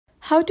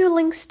How to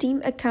link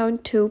Steam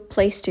account to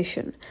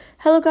PlayStation.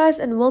 Hello guys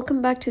and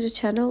welcome back to the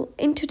channel.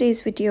 In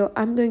today's video,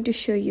 I'm going to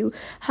show you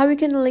how you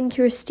can link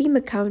your Steam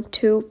account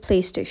to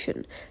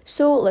PlayStation.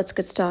 So let's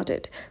get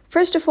started.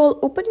 First of all,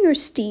 open your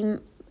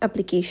Steam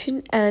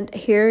application, and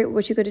here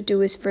what you're going to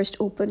do is first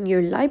open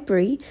your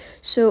library.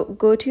 So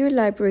go to your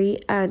library,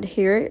 and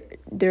here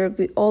there will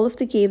be all of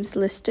the games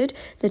listed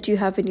that you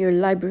have in your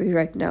library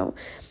right now.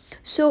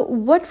 So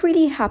what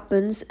really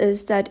happens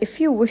is that if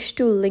you wish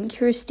to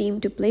link your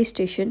Steam to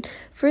PlayStation,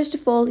 first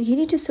of all, you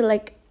need to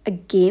select a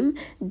game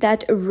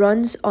that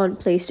runs on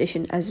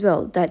PlayStation as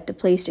well, that the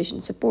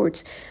PlayStation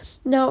supports.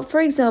 Now, for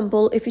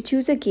example, if you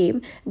choose a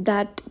game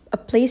that a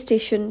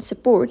PlayStation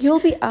supports, you'll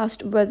be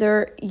asked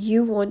whether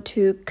you want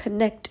to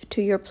connect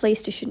to your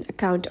PlayStation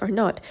account or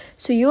not.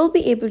 So you'll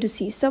be able to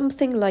see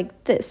something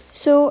like this.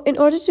 So in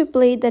order to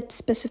play that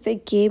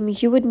specific game,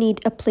 you would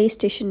need a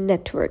PlayStation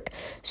network.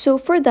 So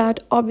for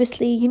that,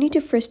 obviously, you need to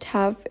first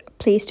have a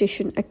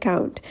PlayStation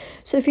account.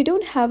 So if you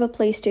don't have a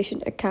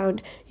PlayStation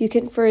account, you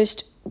can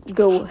first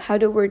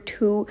head over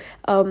to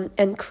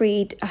and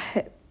create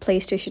a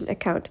PlayStation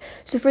account.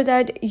 So for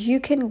that, you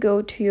can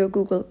go to your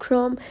Google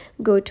Chrome,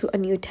 go to a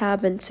new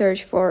tab and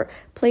search for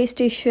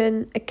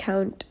PlayStation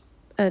account,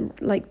 and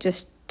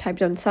just type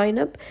down sign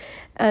up.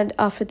 And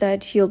after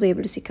that, you'll be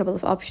able to see a couple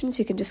of options.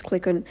 You can just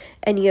click on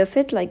any of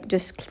it,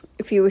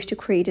 if you wish to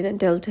create an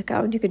adult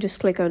account, you can just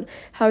click on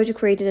how to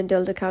create an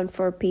adult account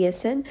for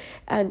PSN,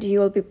 and you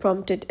will be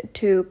prompted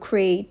to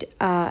create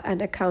an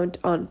account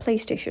on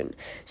PlayStation.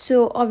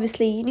 So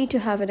obviously you need to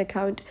have an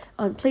account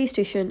on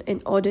PlayStation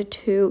in order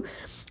to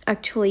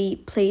actually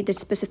play that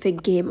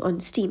specific game on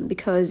Steam,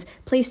 because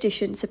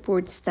PlayStation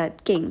supports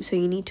that game, so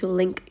you need to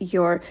link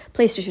your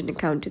PlayStation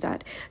account to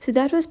that. So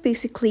that was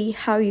basically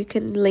how you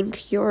can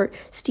link your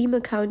Steam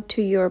account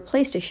to your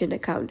PlayStation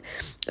account.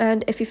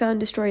 And if you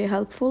found this tutorial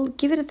helpful,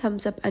 give it a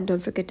thumbs up and don't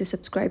forget to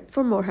subscribe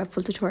for more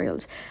helpful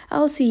tutorials.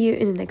 I'll see you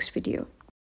in the next video.